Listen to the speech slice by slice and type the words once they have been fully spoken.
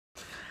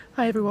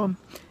Hi everyone,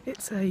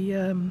 it's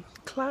a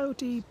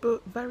cloudy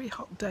but very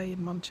hot day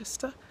in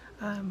Manchester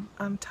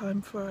and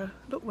time for a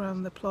look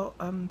around the plot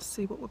and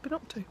see what we've been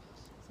up to.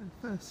 So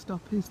first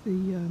stop is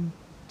the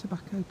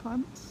tobacco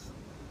plants.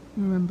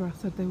 Remember I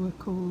said they were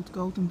called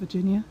Golden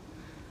Virginia.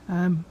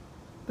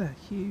 They're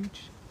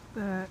huge,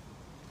 they're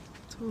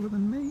taller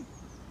than me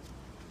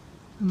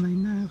and they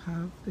now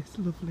have this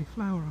lovely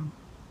flower on,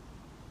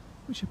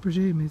 which I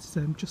presume is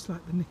just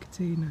like the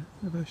Nicotina,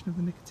 a version of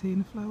the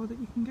Nicotina flower that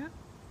you can get.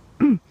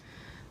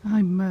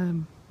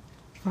 I'm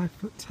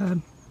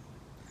 5'10",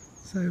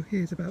 so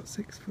here's about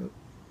 6 foot,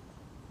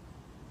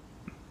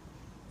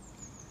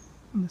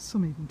 and there's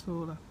some even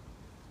taller.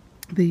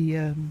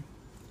 The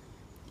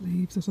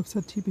leaves, as I've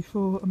said to you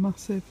before, are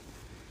massive.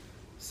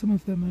 Some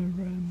of them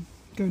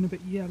are going a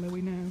bit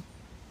yellowy now.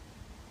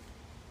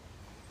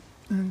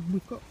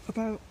 We've got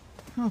about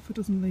half a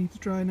dozen leaves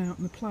drying out,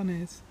 and the plan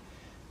is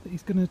that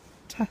he's going to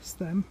test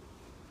them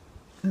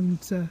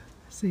and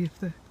see if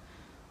they're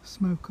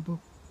smokable,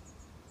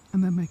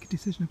 and then make a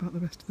decision about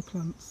the rest of the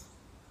plants.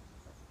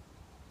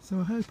 So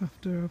I hope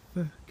after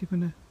I've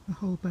given a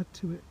whole bed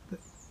to it that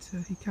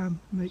he can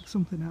make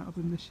something out of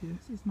them this year.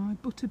 This is my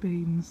butter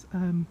beans.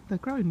 They're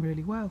growing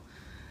really well.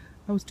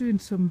 I was doing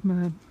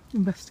some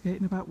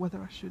investigating about whether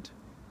I should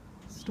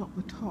stop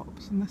the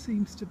tops, and there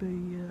seems to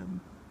be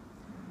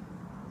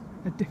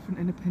a different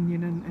in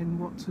opinion in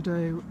what to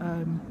do.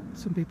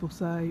 Some people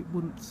say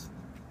once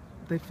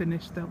they've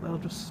finished they'll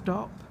just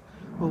stop,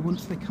 or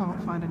once they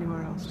can't find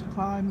anywhere else to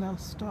climb they'll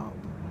stop.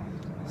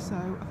 So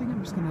I think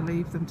I'm just going to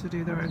leave them to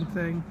do their own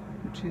thing,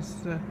 which is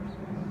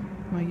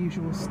my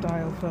usual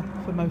style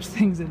for most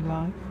things in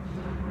life.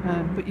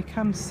 But you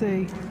can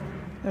see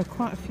there are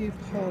quite a few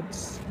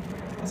pods.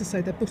 As I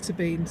say, they're butter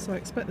beans, so I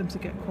expect them to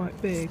get quite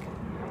big.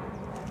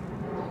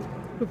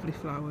 Lovely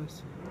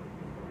flowers.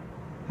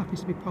 Happy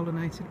to be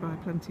pollinated by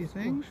plenty of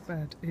things. The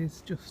bed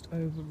is just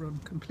overrun,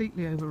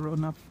 completely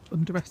overrun. I've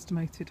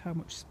underestimated how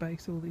much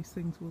space all these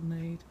things will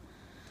need.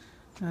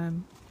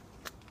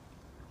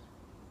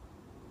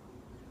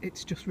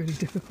 It's just really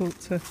difficult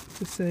to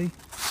see.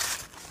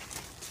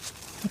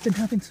 I've been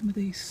having some of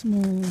these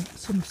small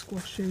summer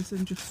squashes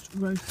and just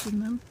roasting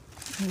them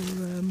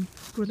or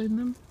grilling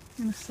them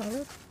in a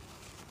salad.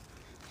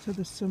 So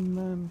there's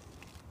some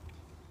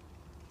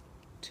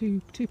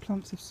two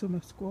plants of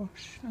summer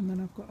squash, and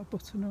then I've got a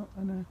butternut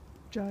and a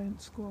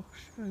giant squash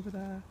over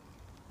there.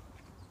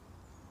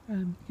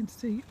 You can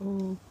see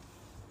all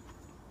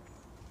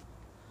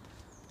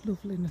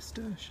lovely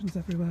nasturtiums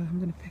everywhere. I'm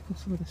going to pickle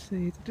some of the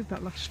seeds. I did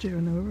that last year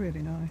and they were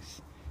really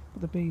nice,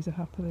 but the bees are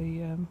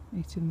happily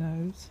eating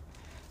those.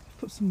 I've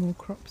put some more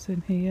crops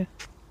in here.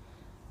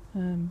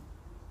 Can't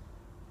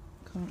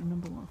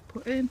remember what I've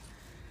put in.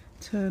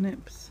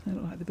 Turnips, they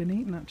look like they've been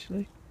eaten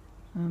actually,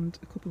 and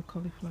a couple of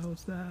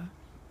cauliflowers there,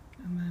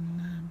 and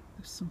then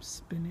there's some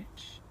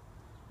spinach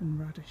and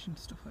radish and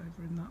stuff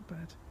over in that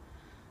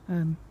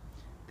bed.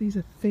 These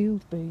are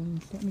field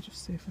beans. Let me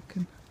just see if I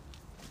can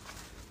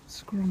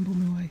scramble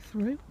my way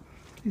through.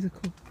 These are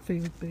called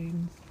field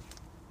beans.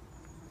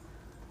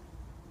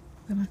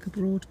 They're like a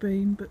broad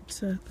bean, but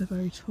they're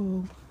very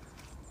tall.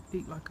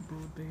 Eat like a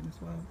broad bean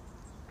as well,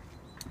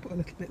 but a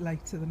little bit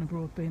later than a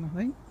broad bean, I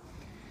think.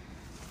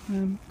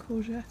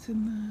 Courgette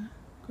in there,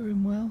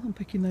 growing well. I'm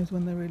picking those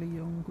when they're really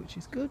young, which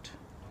is good.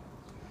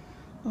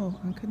 Oh,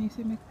 and can you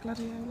see my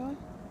gladioli?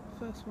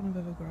 First one I've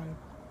ever grown.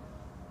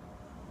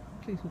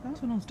 Pleased with that.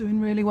 This one's doing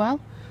really well.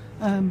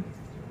 Got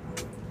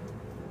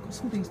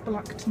some of these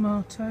black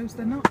tomatoes.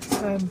 They're not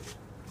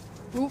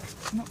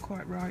not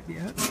quite ripe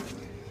yet,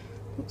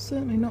 but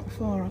certainly not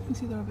far. I can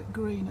see they're a bit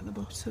green at the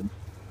bottom.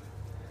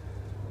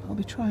 I'll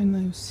be trying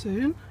those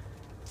soon.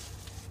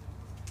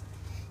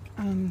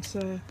 And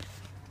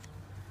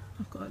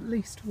I've got at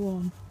least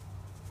one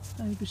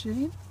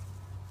aubergine.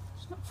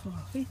 It's not far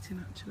off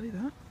eating actually,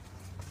 that.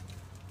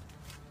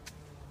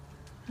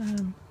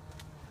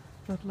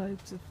 Got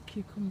loads of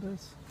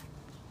cucumbers.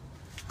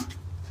 A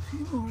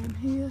few more in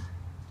here.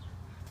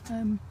 I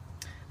think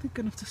I'm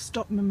going to have to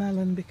stop my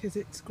melon because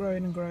it's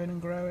growing and growing and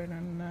growing,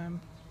 and I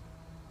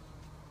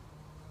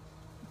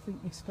think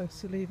you're supposed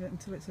to leave it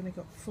until it's only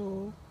got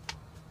 4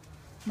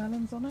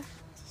 melons on it.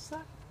 It's a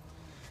sack.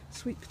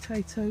 Sweet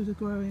potatoes are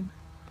growing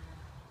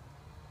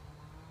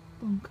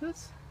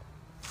bonkers.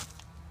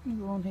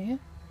 Another one here.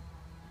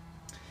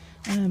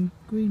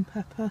 Green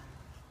pepper,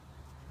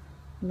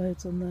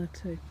 loads on there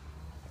too.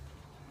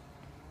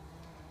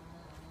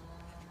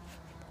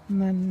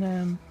 And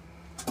then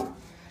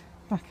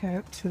back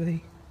out to the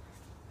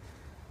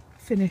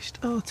finished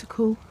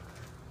article.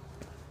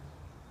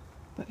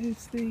 That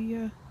is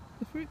the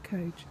fruit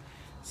cage.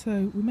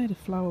 So we made a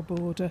flower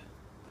border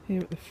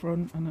here at the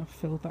front, and I've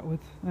filled that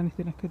with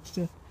anything I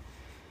could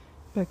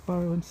beg,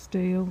 borrow and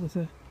steal. There's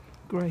a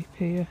grape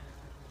here,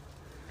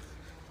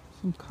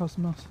 some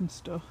cosmos and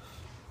stuff.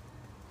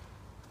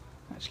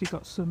 Actually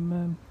got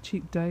some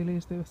cheap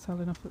dahlias they were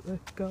selling off at the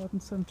garden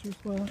centre as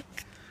well,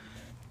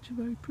 which are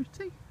very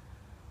pretty.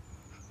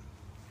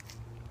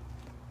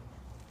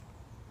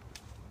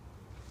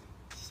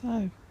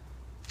 So,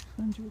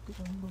 find you a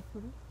good angle for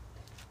it.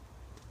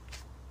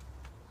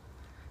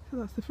 So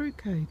that's the fruit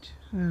cage.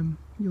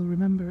 You'll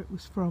remember it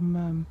was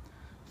from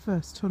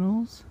First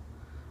Tunnels,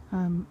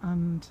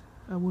 and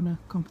I won a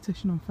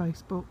competition on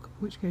Facebook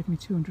which gave me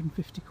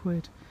 250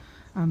 quid,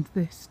 and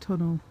this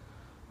tunnel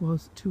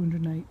was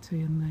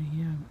 280,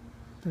 and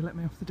they let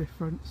me off the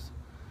difference.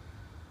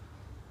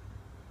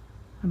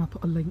 And I'll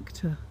put a link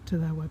to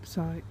their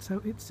website.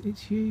 So it's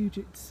huge.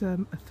 It's a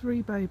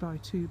 3 bay by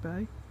 2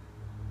 bay.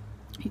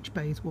 Each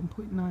bay is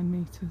 1.9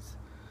 metres,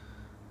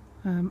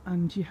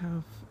 and you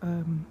have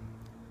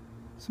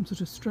some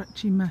sort of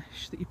stretchy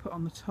mesh that you put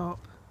on the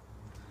top,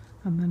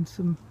 and then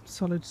some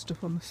solid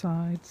stuff on the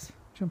sides,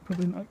 which I'm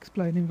probably not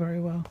explaining very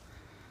well.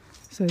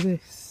 So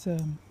this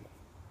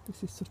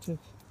is sort of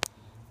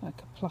like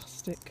a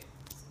plastic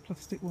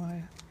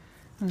wire,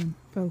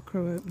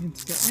 Velcro opening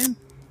to get in.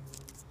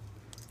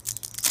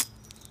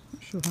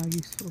 Not sure how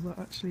useful that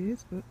actually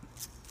is, but.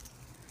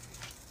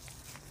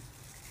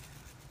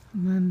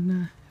 And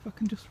then if I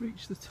can just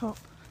reach the top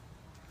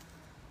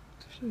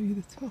to show you,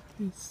 the top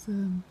is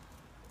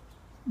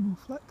more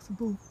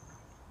flexible.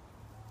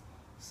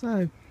 So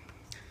you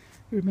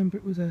remember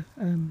it was a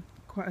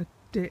quite a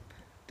dip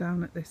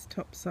down at this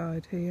top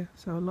side here,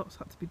 so lots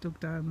had to be dug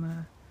down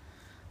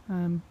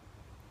there.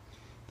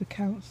 The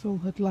council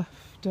had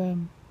left,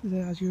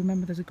 as you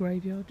remember, there's a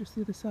graveyard just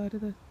the other side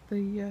of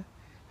the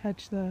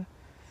hedge there,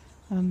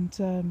 and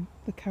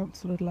the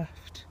council had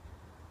left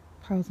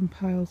piles and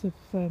piles of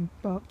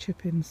bark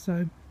chippings,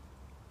 so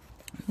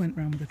I went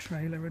round with a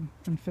trailer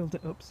and filled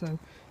it up, so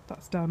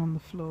that's down on the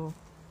floor.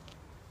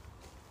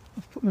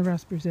 I've put my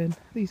raspberries in.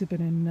 These have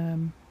been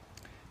in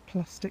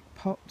plastic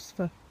pots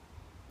for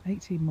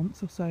 18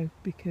 months or so,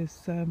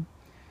 because I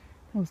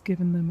was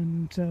given them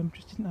and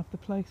just didn't have the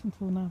place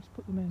until now to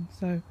put them in,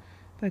 so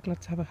they're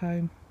glad to have a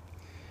home.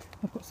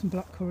 I've got some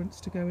black currants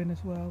to go in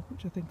as well,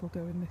 which I think will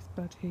go in this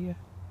bed here.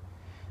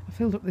 I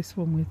filled up this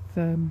one with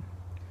the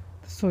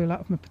soil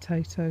out of my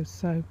potatoes,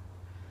 so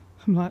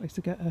I'm likely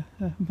to get a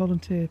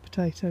volunteer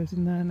potatoes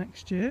in there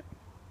next year.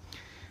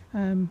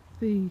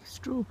 The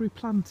strawberry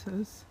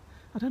planters,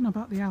 I don't know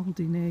about the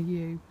Aldi near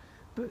you,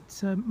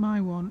 but my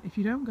one, if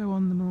you don't go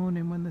on the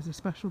morning when there's a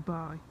special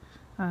buy,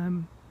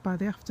 by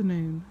the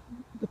afternoon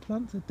the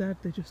plants are dead,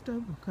 they just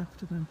don't look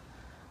after them.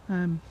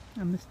 And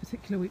this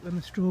particular week when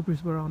the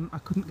strawberries were on, I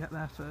couldn't get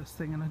there first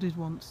thing, and I did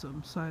want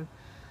some, so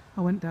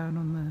I went down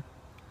on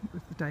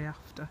the day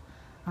after,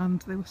 and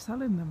they were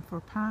selling them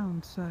for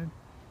 £1, so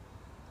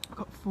I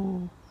got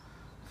 4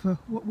 for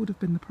what would have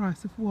been the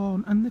price of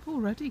 1, and they've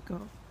already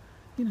got,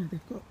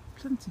 they've got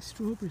plenty of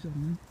strawberries on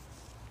them,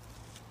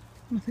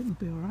 and I think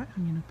they'll be alright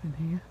hanging up in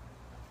here.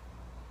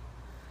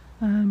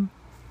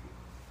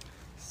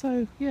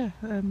 So yeah,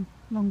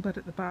 long bed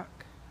at the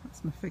back,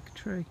 that's my fig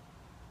tree.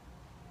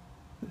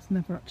 It's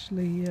never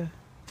actually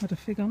had a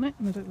fig on it,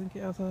 and I don't think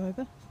it has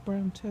either. It's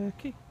brown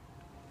turkey.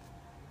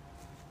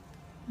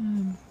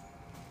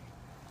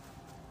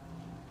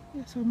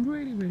 Yeah, so I'm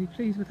really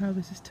pleased with how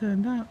this has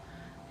turned out.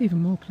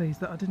 Even more pleased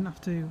that I didn't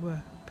have to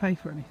pay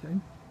for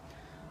anything,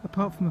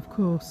 apart from, of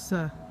course,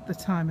 the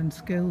time and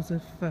skills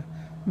of my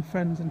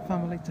friends and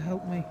family to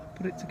help me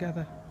put it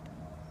together.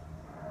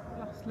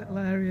 Last little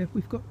area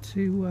we've got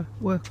to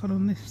work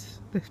on this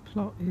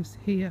plot is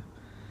here,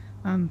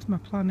 and my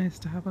plan is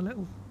to have a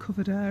little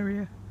covered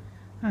area,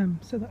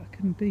 so that I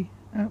can be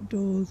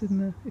outdoors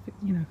in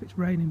if it's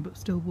raining but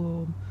still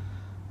warm,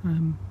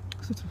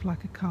 sort of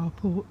like a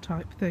carport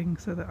type thing,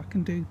 so that I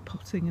can do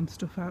potting and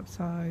stuff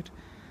outside.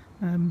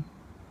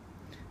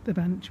 The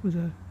bench was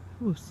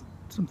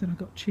something I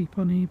got cheap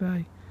on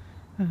eBay.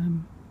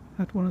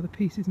 Had one of the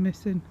pieces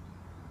missing,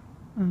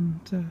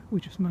 and we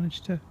just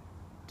managed to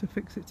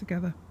fix it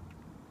together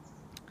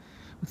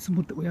with some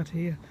wood that we had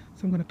here,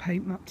 so I'm going to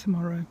paint that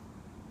tomorrow.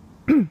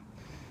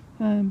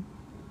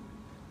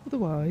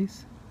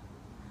 Otherwise,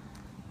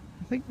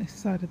 I think this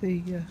side of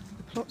the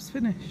plot's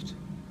finished.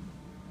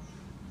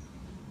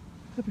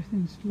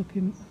 Everything's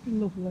looking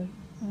lovely.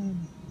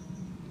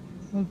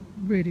 I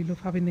really love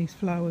having these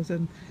flowers,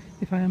 and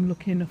if I am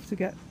lucky enough to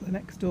get the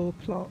next door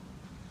plot,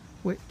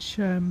 which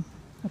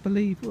I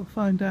believe we'll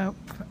find out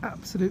for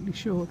absolutely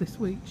sure this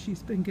week.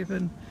 She's been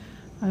given,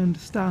 I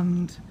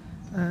understand,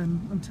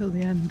 until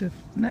the end of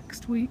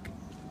next week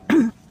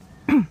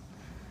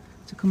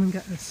to come and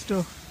get her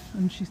stuff,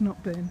 and she's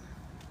not been.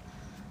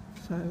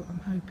 So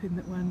I'm hoping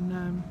that when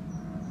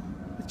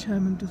the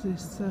chairman does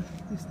his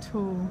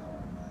tour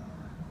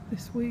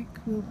this week,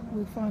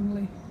 we'll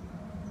finally,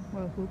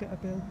 we'll get a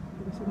bill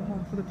for this other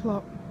half of the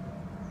plot.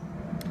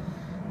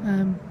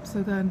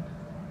 So then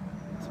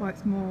that's why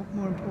it's more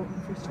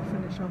important for us to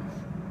finish off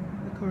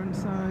the current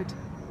side,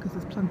 because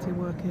there's plenty of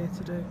work here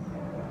to do.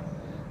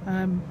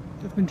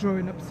 I've been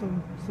drawing up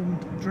some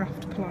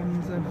draft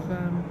plans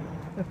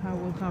of how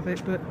we'll have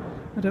it, but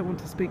I don't want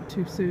to speak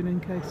too soon in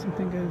case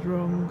something goes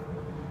wrong.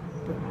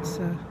 But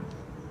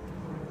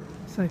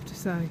safe to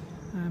say,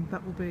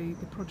 that will be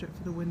the project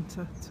for the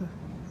winter, to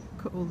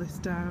cut all this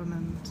down,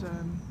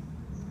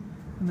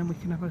 and then we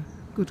can have a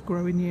good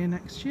growing year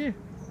next year.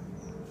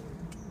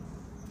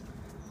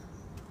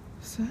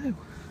 So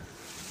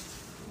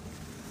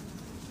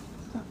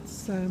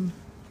that's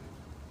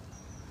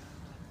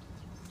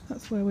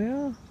that's where we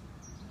are.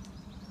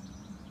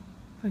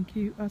 Thank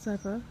you as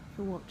ever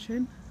for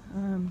watching,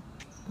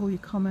 all your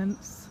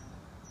comments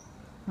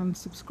and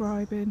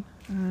subscribing.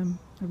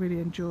 I really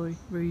enjoy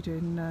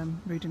reading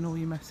all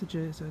your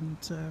messages and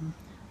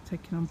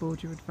taking on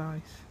board your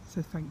advice,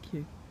 so thank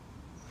you.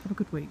 Have a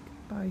good week.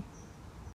 Bye.